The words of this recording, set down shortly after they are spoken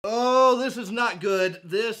Oh, this is not good.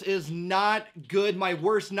 This is not good. My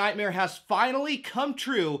worst nightmare has finally come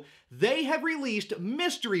true. They have released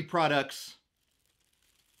mystery products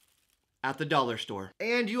at the dollar store.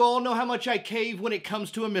 And you all know how much I cave when it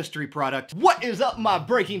comes to a mystery product. What is up, my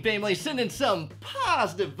breaking family? Sending some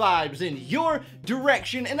positive vibes in your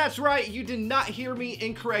direction. And that's right, you did not hear me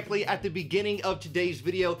incorrectly at the beginning of today's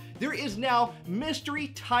video. There is now mystery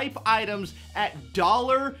type items at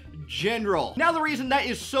Dollar General. Now, the reason that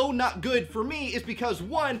is so not good for me is because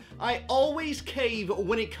one, I always cave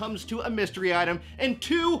when it comes to a mystery item, and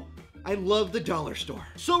two, I love the dollar store.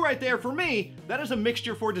 So right there, for me, that is a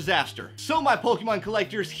mixture for disaster. So my Pokemon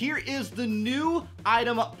collectors, here is the new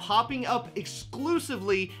item popping up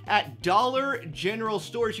exclusively at Dollar General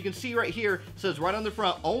stores. You can see right here, it says right on the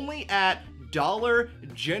front, only at Dollar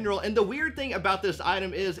General. And the weird thing about this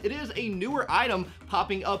item is it is a newer item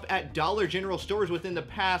popping up at Dollar General stores within the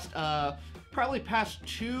past, probably past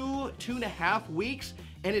two and a half weeks.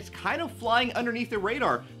 And it's kind of flying underneath the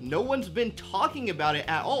radar. No one's been talking about it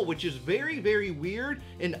at all, which is very, very weird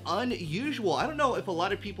and unusual. I don't know if a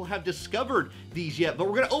lot of people have discovered these yet, but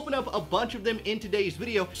we're gonna open up a bunch of them in today's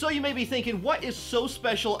video. So you may be thinking, what is so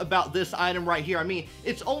special about this item right here? I mean,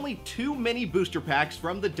 it's only 2 mini booster packs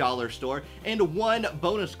from the dollar store and 1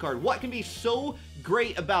 bonus card. What can be so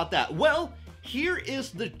great about that? Well, here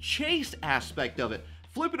is the chase aspect of it.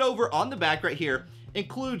 Flip it over on the back right here.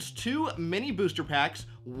 Includes 2 mini booster packs,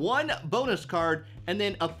 1 bonus card, and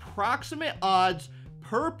then approximate odds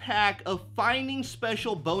per pack of finding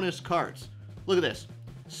special bonus cards. Look at this.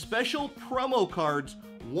 Special promo cards,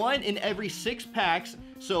 1 in every 6 packs.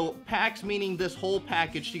 So packs meaning this whole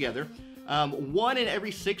package together. 1 in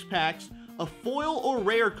every 6 packs. A foil or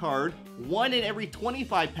rare card, 1 in every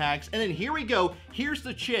 25 packs. And then here we go. Here's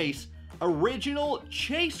the chase. Original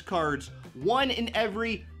chase cards, 1 in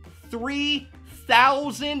every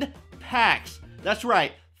 3,000 packs. That's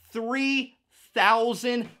right,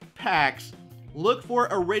 3,000 packs. Look for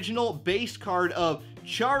original base card of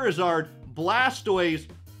Charizard, Blastoise,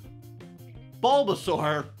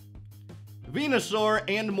 Bulbasaur, Venusaur,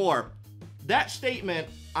 and more. That statement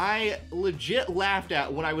I legit laughed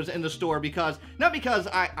at when I was in the store because, not because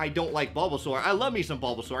I don't like Bulbasaur. I love me some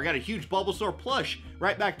Bulbasaur. I got a huge Bulbasaur plush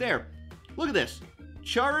right back there. Look at this.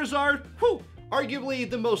 Charizard, whew, arguably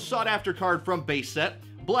the most sought after card from base set.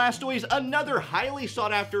 Blastoise, another highly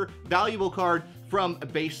sought after valuable card from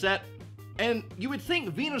base set. And you would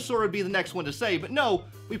think Venusaur would be the next one to say, but no,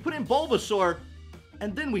 we put in Bulbasaur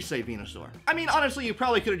and then we say Venusaur. I mean, honestly, you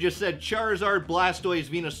probably could have just said Charizard, Blastoise,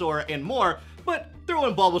 Venusaur, and more, but throw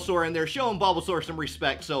in Bulbasaur in there, showing Bulbasaur some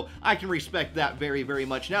respect, so I can respect that very, very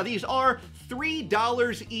much. Now, these are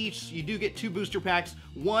 $3 each. You do get 2 booster packs,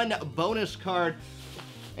 1 bonus card.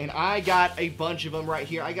 And I got a bunch of them right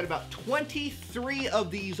here. I got about 23 of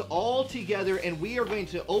these all together, and we are going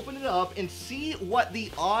to open it up and see what the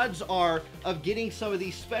odds are of getting some of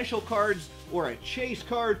these special cards or a chase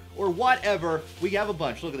card or whatever. We have a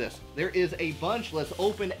bunch. Look at this. There is a bunch. Let's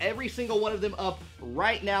open every single one of them up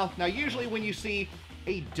right now. Now, usually when you see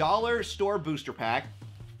a dollar store booster pack,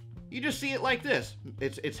 you just see it like this.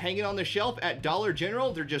 It's hanging on the shelf at Dollar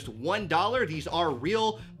General. They're just $1. These are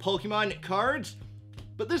real Pokemon cards.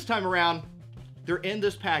 But this time around, they're in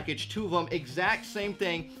this package, 2 of them, exact same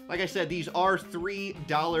thing. Like I said, these are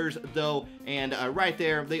 $3 though, and right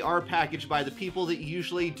there, they are packaged by the people that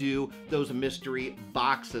usually do those mystery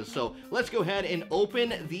boxes. So let's go ahead and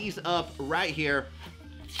open these up right here.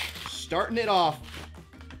 Starting it off,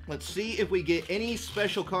 let's see if we get any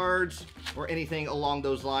special cards or anything along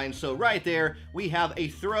those lines. So right there, we have a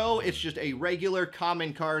throw. It's just a regular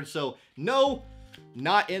common card, so no,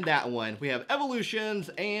 not in that one. We have evolutions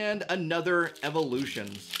and another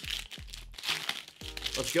evolutions.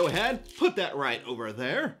 Let's go ahead, put that right over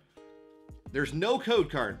there. There's no code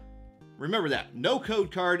card. Remember that, no code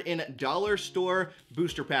card in dollar store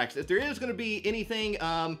booster packs. If there is going to be anything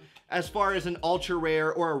as far as an ultra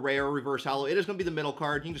rare or a rare reverse holo, it is going to be the middle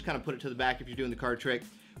card. You can just kind of put it to the back if you're doing the card trick.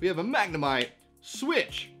 We have a Magnemite,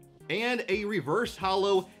 Switch, and a reverse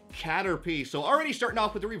holo Caterpie. So already starting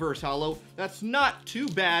off with the reverse holo, that's not too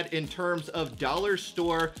bad in terms of dollar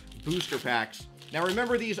store booster packs. Now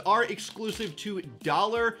remember, these are exclusive to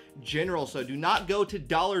Dollar General, so do not go to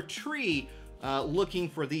Dollar Tree looking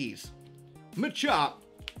for these. Machop,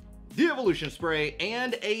 the Evolution Spray,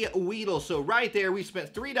 and a Weedle. So right there, we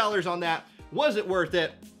spent $3 on that. Was it worth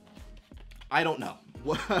it? I don't know.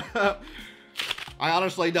 I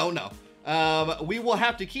honestly don't know. We will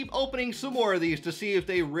have to keep opening some more of these to see if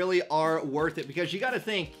they really are worth it, because you got to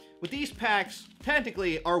think, with these packs,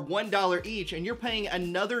 technically are $1 each, and you're paying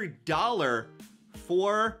another $1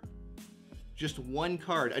 for just one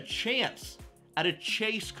card, a chance at a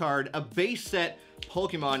chase card, a base set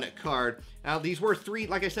Pokemon card. Now, these were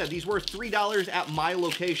like I said, these were $3 at my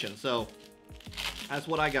location, so that's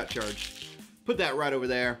what I got charged. Put that right over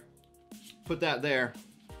there. Put that there.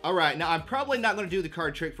 All right, now I'm probably not going to do the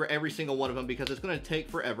card trick for every single one of them because it's going to take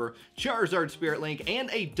forever. Charizard, Spirit Link, and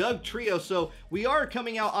a Doug Trio, so we are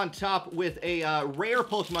coming out on top with a rare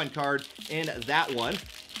Pokemon card in that one.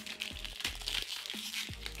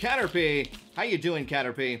 Caterpie, how you doing,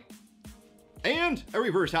 Caterpie? And a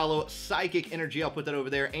Reverse Hollow Psychic Energy, I'll put that over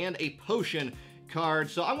there, and a Potion card.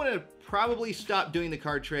 So I'm going to probably stop doing the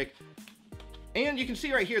card trick. And you can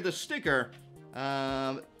see right here the sticker,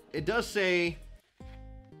 it does say,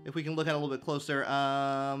 if we can look at it a little bit closer,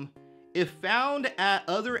 if found at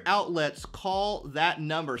other outlets, call that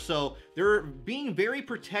number. So they're being very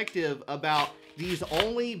protective about these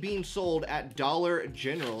only being sold at Dollar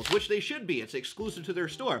Generals, which they should be. It's exclusive to their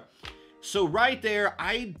store. So right there,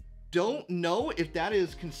 I don't know if that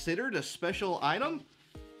is considered a special item.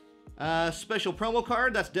 Special promo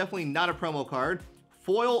card, that's definitely not a promo card.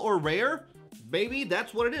 Foil or rare, maybe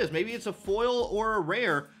that's what it is. Maybe it's a foil or a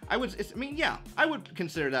rare. I mean, yeah, I would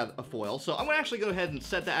consider that a foil. So I'm gonna actually go ahead and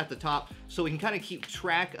set that at the top so we can kind of keep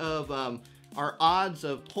track of our odds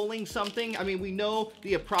of pulling something. I mean, we know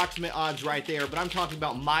the approximate odds right there, but I'm talking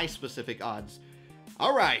about my specific odds.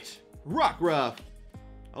 All right, Rockruff.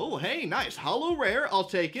 Oh, hey, nice. Hollow rare, I'll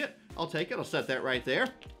take it. I'll take it, I'll set that right there.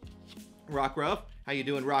 Rockruff, how you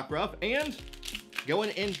doing, Rockruff? And going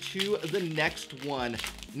into the next one.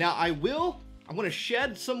 Now, I'm going to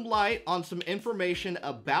shed some light on some information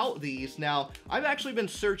about these. Now, I've actually been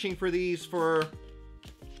searching for these for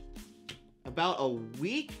about a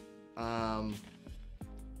week.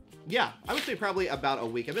 Yeah, I would say probably about a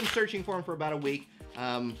week. I've been searching for them for about a week.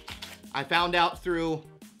 I found out through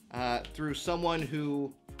someone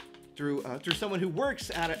who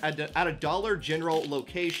works at a Dollar General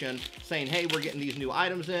location saying, hey, we're getting these new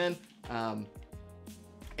items in.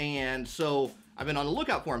 And so I've been on the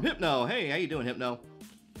lookout for him. Hypno, hey, how you doing, Hypno?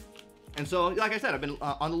 And so, like I said, I've been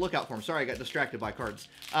on the lookout for him. Sorry, I got distracted by cards.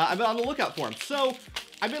 I've been on the lookout for him. So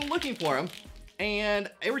I've been looking for him, and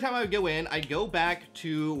every time I would go in, I'd go back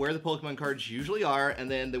to where the Pokemon cards usually are, and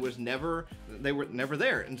then they were never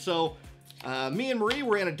there. And so me and Marie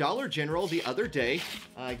were in a Dollar General the other day,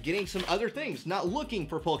 getting some other things, not looking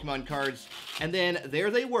for Pokemon cards, and then there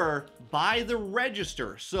they were by the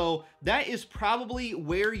register. So that is probably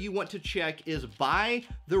where you want to check, is by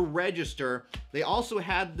the register. They also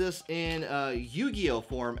had this in Yu-Gi-Oh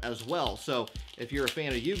form as well. So if you're a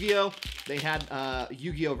fan of Yu-Gi-Oh, they had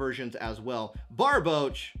Yu-Gi-Oh versions as well.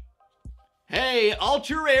 Barboach, hey,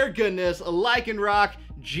 ultra rare goodness, Lycanroc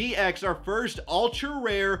GX, our first ultra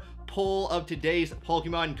rare pull of today's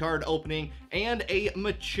Pokemon card opening, and a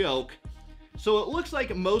Machoke. So it looks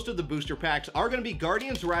like most of the booster packs are going to be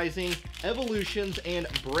Guardians Rising, Evolutions, and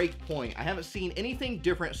Breakpoint. I haven't seen anything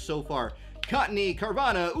different so far. Cottonee,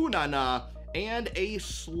 Carvanha, Unana, and a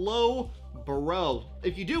Slowbro.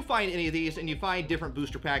 If you do find any of these and you find different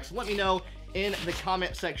booster packs, let me know in the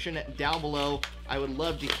comment section down below. I would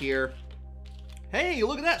love to hear. Hey,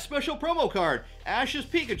 look at that special promo card, Ash's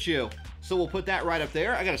Pikachu. So we'll put that right up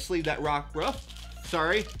there. I gotta sleeve that Rockruff.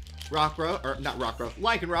 Sorry, Rockruff, or not Rockruff,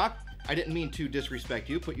 Lycanroc. I didn't mean to disrespect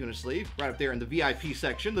you. Put you in a sleeve right up there in the VIP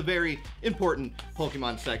section, the very important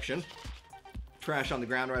Pokemon section. Trash on the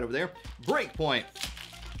ground right over there. Breakpoint.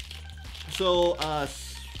 So,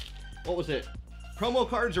 what was it? Promo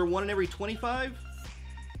cards are 1 in every 25?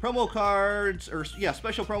 Promo cards, or yeah,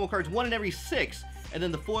 special promo cards 1 in every 6. And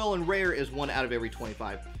then the foil and rare is 1 out of every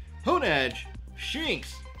 25. Honedge,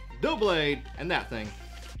 Shinx, Doublade, and that thing.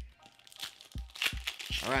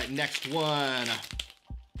 All right, next one.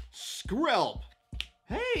 Skrelp.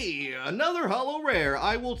 Hey, another hollow rare.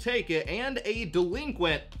 I will take it. And a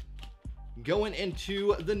Delinquent going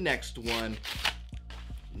into the next one.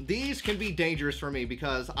 These can be dangerous for me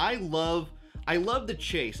because I love the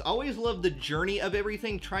chase. Always love the journey of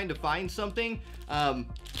everything, trying to find something.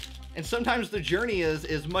 And sometimes the journey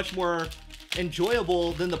is much more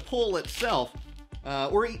enjoyable than the pull itself,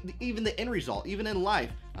 or even the end result. Even in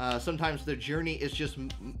life, sometimes the journey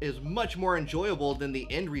is much more enjoyable than the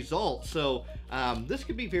end result. So this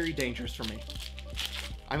could be very dangerous for me.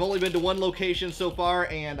 I've only been to one location so far,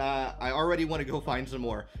 and I already want to go find some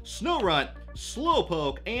more. Snorunt,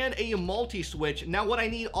 Slowpoke, and a multi-switch. Now what I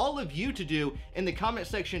need all of you to do in the comment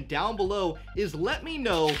section down below is let me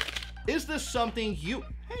know, is this something you...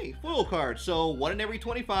 Hey, foil card. So 1 in every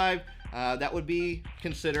 25, that would be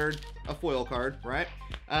considered a foil card, right?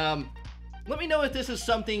 Let me know if this is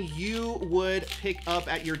something you would pick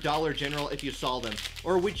up at your Dollar General if you saw them,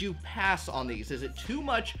 or would you pass on these? Is it too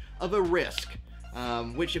much of a risk?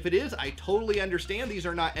 Which if it is, I totally understand. These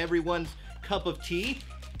are not everyone's cup of tea,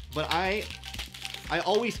 but I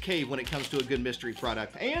always cave when it comes to a good mystery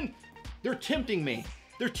product, and they're tempting me.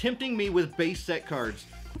 They're tempting me with base set cards.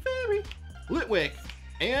 Very Litwick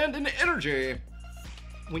and an energy.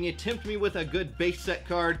 When you tempt me with a good base set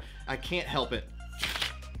card, I can't help it.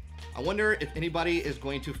 I wonder if anybody is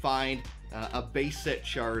going to find a base set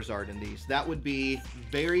Charizard in these. That would be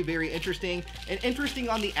very, very interesting, and interesting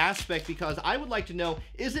on the aspect because I would like to know,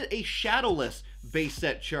 is it a shadowless base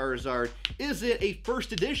set Charizard? Is it a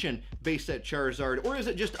first edition base set Charizard, or is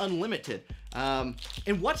it just unlimited?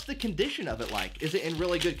 And what's the condition of it like? Is it in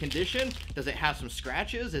really good condition? Does it have some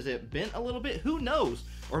scratches? Is it bent a little bit? Who knows?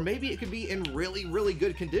 Or maybe it could be in really, really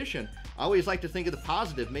good condition. I always like to think of the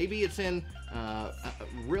positive. Maybe it's in a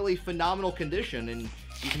really phenomenal condition and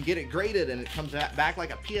you can get it graded and it comes back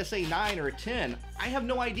like a PSA 9 or a 10. I have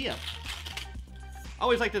no idea. I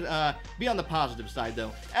always like to be on the positive side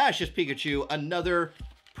though. Ash's Pikachu, another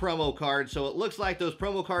promo card. So it looks like those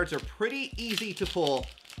promo cards are pretty easy to pull,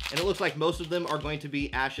 and it looks like most of them are going to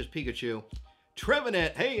be Ash's Pikachu.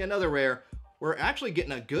 Trevenant, hey, another rare. We're actually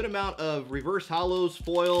getting a good amount of reverse hollows,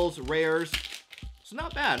 foils, rares. It's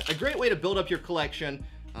not bad. A great way to build up your collection.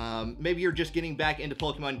 Maybe you're just getting back into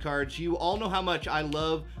Pokemon cards. You all know how much I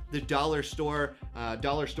love the dollar store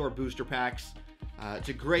booster packs. It's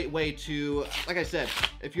a great way to, like I said,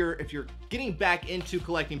 if you're getting back into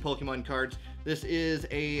collecting Pokemon cards, this is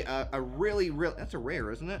a really, that's a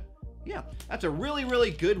rare, isn't it? Yeah, that's a really, really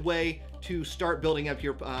good way to start building up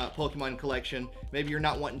your Pokemon collection. Maybe you're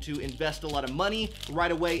not wanting to invest a lot of money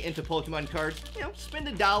right away into Pokemon cards. You know, spend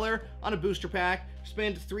 $1 on a booster pack,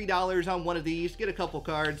 spend $3 on one of these, get a couple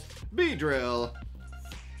cards, Beedrill,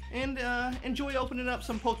 and enjoy opening up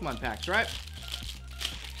some Pokemon packs, right?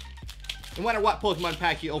 No matter what Pokemon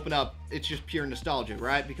pack you open up, it's just pure nostalgia,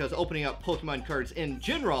 right? Because opening up Pokemon cards in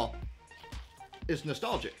general is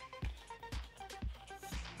nostalgic.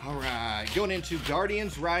 All right, going into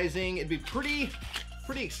Guardians Rising, it'd be pretty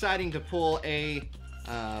exciting to pull a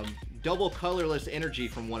double colorless energy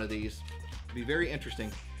from one of these. It'd be very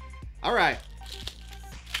interesting. All right,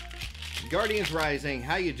 Guardians Rising,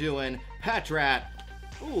 how you doing? Patrat,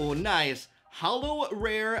 ooh, nice. Hollow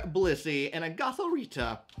Rare Blissey and a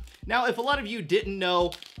Gothorita. Now, if a lot of you didn't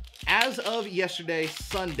know, as of yesterday,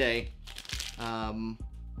 Sunday,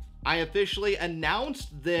 I officially announced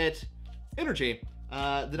that Energy,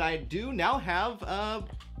 that I do now have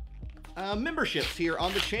memberships here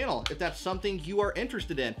on the channel, if that's something you are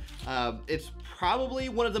interested in. It's probably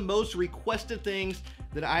one of the most requested things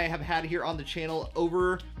that I have had here on the channel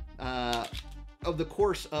over the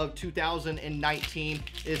course of 2019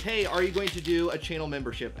 is, hey, are you going to do a channel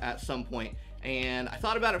membership at some point? And I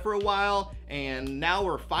thought about it for a while, and now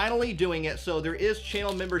we're finally doing it. So there is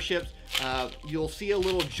channel memberships. You'll see a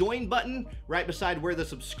little join button right beside where the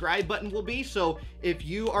subscribe button will be. So if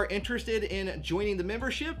you are interested in joining the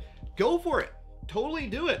membership, go for it. Totally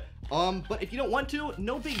do it. But if you don't want to,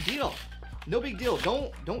 no big deal. No big deal.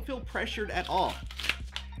 Don't feel pressured at all.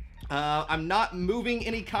 I'm not moving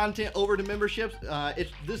any content over to memberships.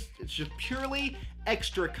 It's just purely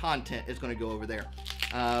extra content is going to go over there.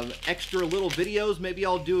 Extra little videos. Maybe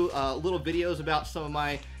I'll do little videos about some of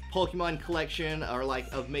my Pokemon collection, or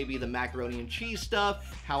like of maybe the macaroni and cheese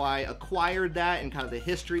stuff, how I acquired that and kind of the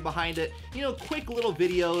history behind it. You know, quick little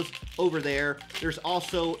videos over there. There's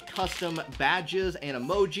also custom badges and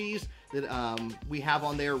emojis that we have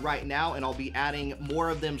on there right now, and I'll be adding more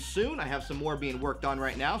of them soon. I have some more being worked on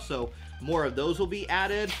right now, so more of those will be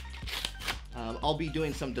added. I'll be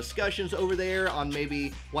doing some discussions over there on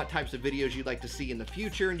maybe what types of videos you'd like to see in the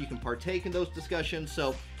future, and you can partake in those discussions.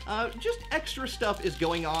 So just extra stuff is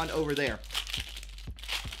going on over there.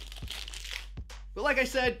 But like I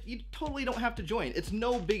said, you totally don't have to join. It's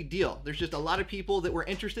no big deal. There's just a lot of people that were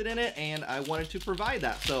interested in it, and I wanted to provide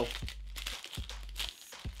that. So,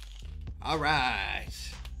 all right.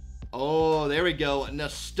 Oh, there we go.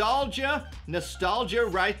 Nostalgia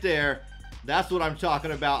right there. That's what I'm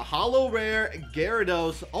talking about. Hollow Rare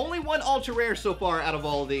Gyarados. Only one Ultra Rare so far out of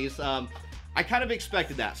all of these. I kind of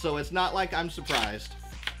expected that, so it's not like I'm surprised.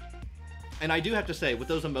 And I do have to say, with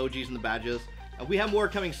those emojis and the badges, we have more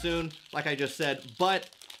coming soon, like I just said, but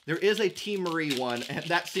there is a Team Marie one, and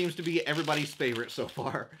that seems to be everybody's favorite so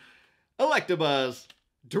far. Electabuzz,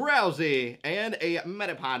 Drowsy, and a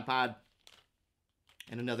Metapod Pod.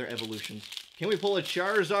 And another evolution. Can we pull a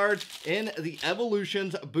Charizard in the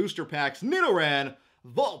Evolutions booster packs? Nidoran,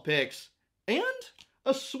 Vulpix, and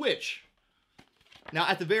a Switch. Now,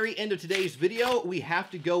 at the very end of today's video, we have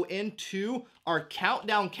to go into our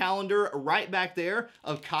countdown calendar right back there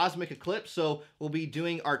of Cosmic Eclipse. So we'll be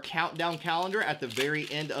doing our countdown calendar at the very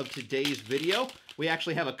end of today's video. We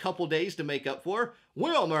actually have a couple days to make up for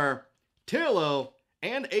Wilmer, Tillo,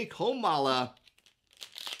 and a Komala.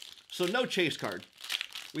 So no chase card.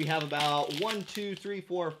 We have about 1, 2, 3,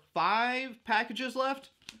 4, 5 packages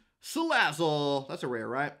left. Salazzle. That's a rare,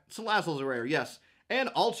 right? Salazzle's a rare, yes. And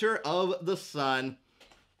Altar of the Sun.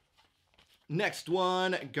 Next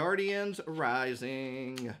one, Guardians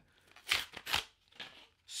Rising.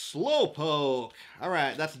 Slowpoke. All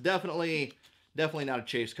right, that's definitely not a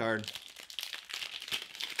chase card.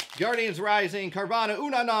 Guardians Rising, Carvanha,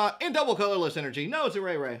 Unana, and double colorless energy. No, it's a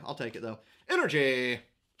Ray. I'll take it, though. Energy.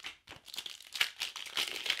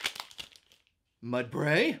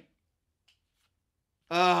 Mudbray.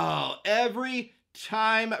 Oh, every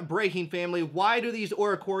time, Breaking Family, why do these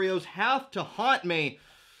Oricorios have to haunt me?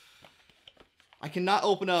 I cannot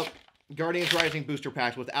open up Guardians Rising booster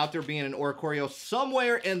packs without there being an Oricorio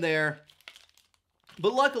somewhere in there.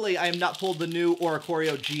 But luckily, I have not pulled the new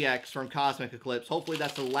Oricorio GX from Cosmic Eclipse. Hopefully,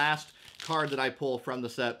 that's the last card that I pull from the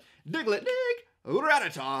set. Diglett Dig,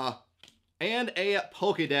 Rattata, and a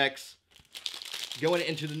Pokédex. Going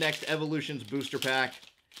into the next Evolutions booster pack.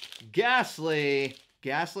 Ghastly,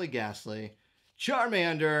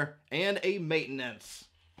 Charmander, and a Maintenance.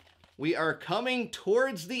 We are coming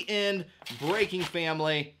towards the end, Breaking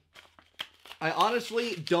Family. I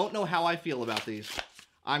honestly don't know how I feel about these.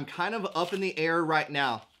 I'm kind of up in the air right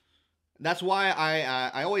now. That's why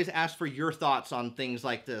I always ask for your thoughts on things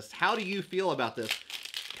like this. How do you feel about this?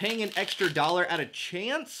 Paying an extra $1 at a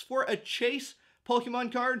chance for a chase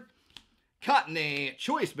Pokemon card? Cottony,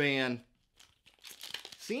 Choice Band.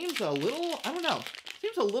 Seems a little, I don't know.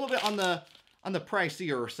 Seems a little bit on the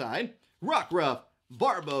pricier side. Rockruff,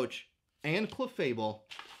 Barboach, and Clefable.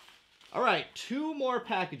 All right, 2 more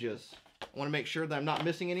packages. I want to make sure that I'm not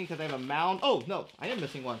missing any because I have a mound. Oh, no, I am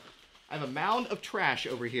missing one. I have a mound of trash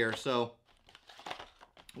over here, so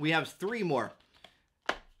we have 3 more.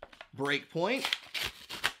 Breakpoint.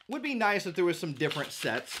 Would be nice if there was some different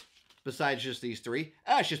sets besides just these 3.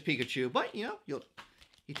 It's just Pikachu, but, you know,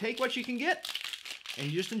 you take what you can get, and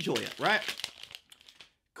you just enjoy it, right?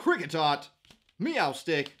 Kricketot,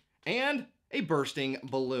 Meowstic, and a Bursting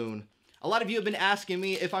Balloon. A lot of you have been asking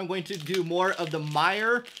me if I'm going to do more of the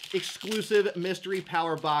Meyer exclusive mystery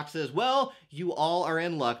power boxes. Well, you all are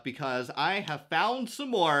in luck because I have found some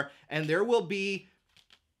more, and there will be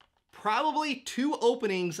probably 2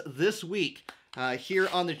 openings this week here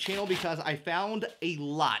on the channel because I found a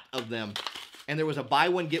lot of them. And there was a buy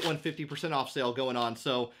one, get one 50% off sale going on.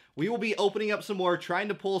 So we will be opening up some more, trying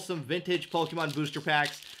to pull some vintage Pokemon booster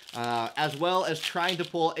packs, as well as trying to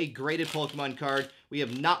pull a graded Pokemon card. We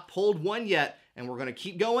have not pulled one yet, and we're going to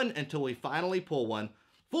keep going until we finally pull one.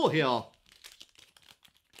 Full Heal.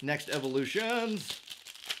 Next Evolutions.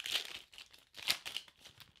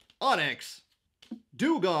 Onix,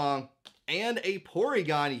 Dugong, and a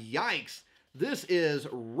Porygon. Yikes. This is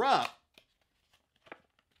rough.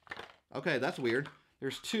 Okay, that's weird.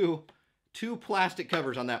 There's two plastic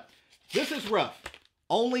covers on that. This is rough.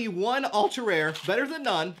 Only 1 ultra rare, better than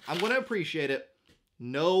none. I'm going to appreciate it.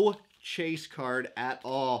 No chase card at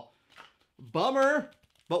all. Bummer,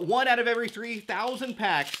 but 1 out of every 3,000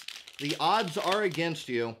 packs, the odds are against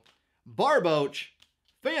you. Barboach,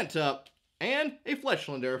 Phantup, and a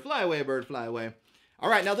Fletchlander. Fly away, bird, fly away. All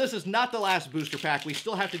right, now this is not the last booster pack. We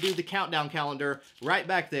still have to do the countdown calendar right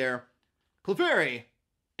back there. Clefairy,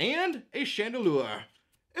 and a Chandelure.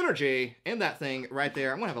 Energy, and that thing right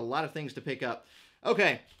there. I'm going to have a lot of things to pick up.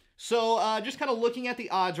 Okay, so just kind of looking at the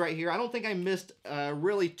odds right here, I don't think I missed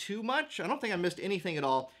really too much. I don't think I missed anything at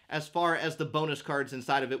all as far as the bonus cards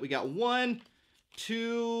inside of it. We got 1,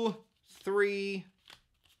 2, 3,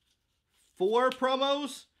 4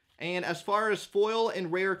 promos. And as far as foil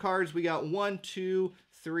and rare cards, we got 1, 2,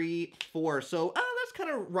 3, 4. So that's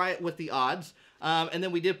kind of right with the odds. And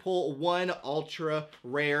then we did pull 1 ultra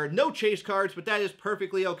rare. No chase cards, but that is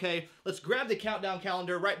perfectly okay. Let's grab the countdown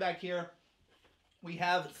calendar right back here. We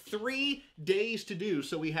have 3 days to do.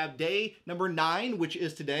 So we have day number 9, which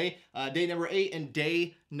is today, day number 8, and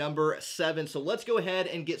day number 7. So let's go ahead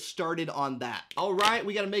and get started on that. All right,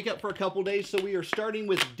 we got to make up for a couple days. So we are starting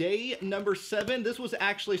with day number 7. This was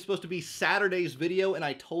actually supposed to be Saturday's video, and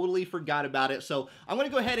I totally forgot about it. So I'm going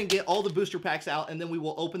to go ahead and get all the booster packs out, and then we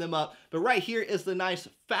will open them up. But right here is the nice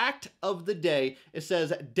fact of the day. It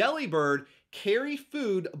says, Delibird carry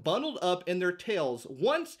food bundled up in their tails.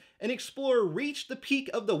 Once an explorer reached the peak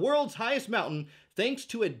of the world's highest mountain thanks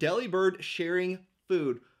to a Delibird sharing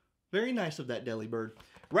food. Very nice of that Delibird.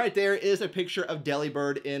 right there is a picture of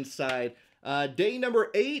Delibird inside. Day number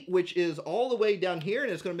 8, which is all the way down here,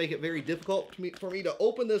 and it's going to make it very difficult for me to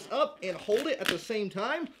open this up and hold it at the same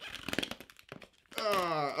time.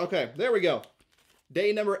 Okay, there we go.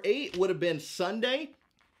 Day number 8 would have been Sunday.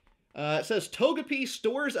 It says, Togepi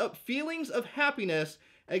stores up feelings of happiness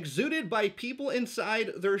exuded by people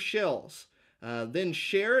inside their shells. Then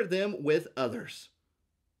share them with others.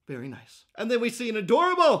 Very nice. And then we see an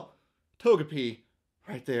adorable Togepi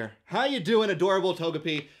right there. How you doing, adorable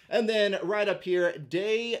Togepi? And then right up here,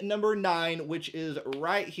 day number 9, which is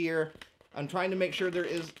right here. I'm trying to make sure there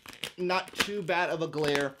is not too bad of a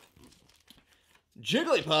glare.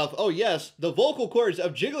 Jigglypuff. Oh yes, the vocal cords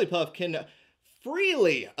of Jigglypuff can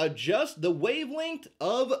freely adjust the wavelength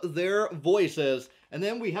of their voices. And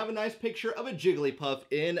then we have a nice picture of a Jigglypuff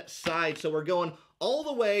inside. So we're going all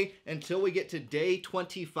the way until we get to day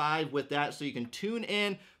 25 with that. So you can tune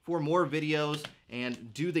in for more videos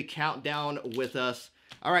and do the countdown with us.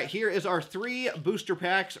 All right, here is our 3 booster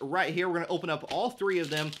packs right here. We're going to open up all 3 of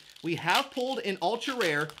them. We have pulled an ultra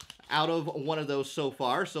rare out of one of those so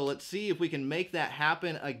far. So let's see if we can make that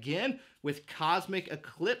happen again with Cosmic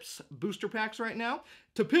Eclipse booster packs right now.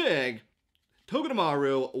 Tepig,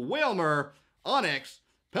 Togedemaru, Wailmer, Onyx,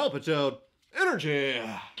 Palpitoad, Energy,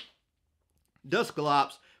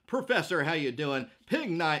 Dusclops, Professor, how you doing?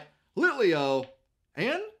 Pignite, Litleo,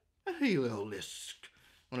 and a Heliolisk.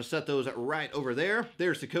 I'm going to set those right over there.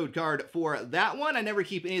 There's the code card for that one. I never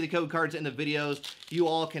keep any of the code cards in the videos. You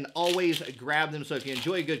all can always grab them. So if you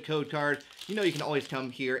enjoy a good code card, you know you can always come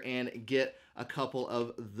here and get a couple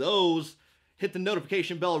of those. Hit the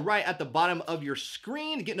notification bell right at the bottom of your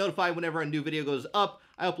screen to get notified whenever a new video goes up.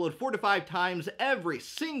 I upload 4 to 5 times every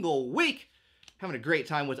single week. Having a great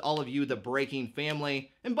time with all of you, the Breaking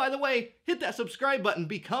family. And by the way, hit that subscribe button.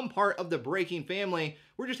 Become part of the Breaking family.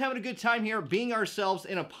 We're just having a good time here, being ourselves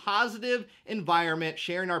in a positive environment,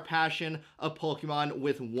 sharing our passion of Pokemon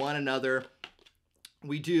with one another.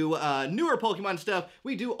 We do newer Pokemon stuff.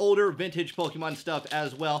 We do older vintage Pokemon stuff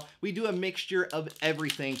as well. We do a mixture of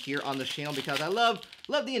everything here on the channel because I love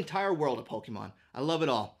the entire world of Pokemon. I love it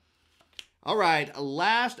all. All right,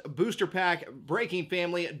 last booster pack, Breaking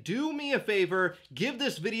family. Do me a favor, give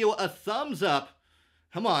this video a thumbs up.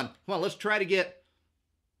 Come on, let's try to get,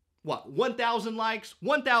 what, 1,000 likes?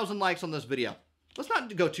 1,000 likes on this video. Let's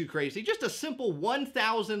not go too crazy. Just a simple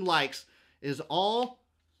 1,000 likes is all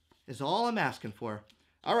I'm asking for.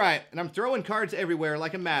 All right, and I'm throwing cards everywhere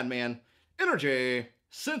like a madman. Energy,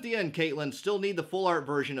 Cynthia and Caitlin still need the full art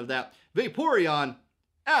version of that. Vaporeon,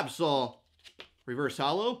 Absol, Reverse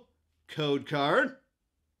Holo, code card,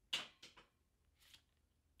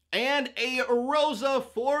 and a Rosa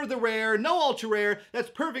for the rare. No ultra rare. That's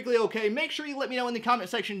perfectly okay. Make sure you let me know in the comment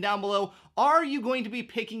section down below. Are you going to be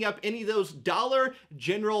picking up any of those Dollar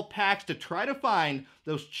General packs to try to find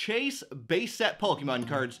those Chase base set Pokemon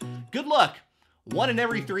cards? Good luck. 1 in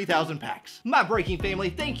every 3,000 packs. My Breaking family,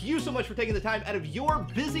 thank you so much for taking the time out of your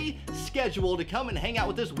busy schedule to come and hang out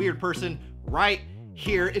with this weird person right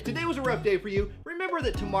here. If today was a rough day for you, remember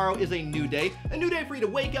that tomorrow is a new day for you to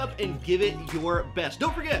wake up and give it your best.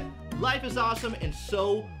 Don't forget, life is awesome and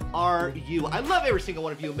so are you. I love every single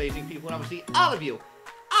one of you amazing people, and I will see all of you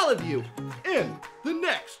in the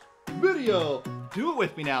next video. Do it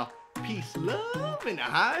with me now. Peace, love, and a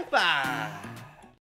high five.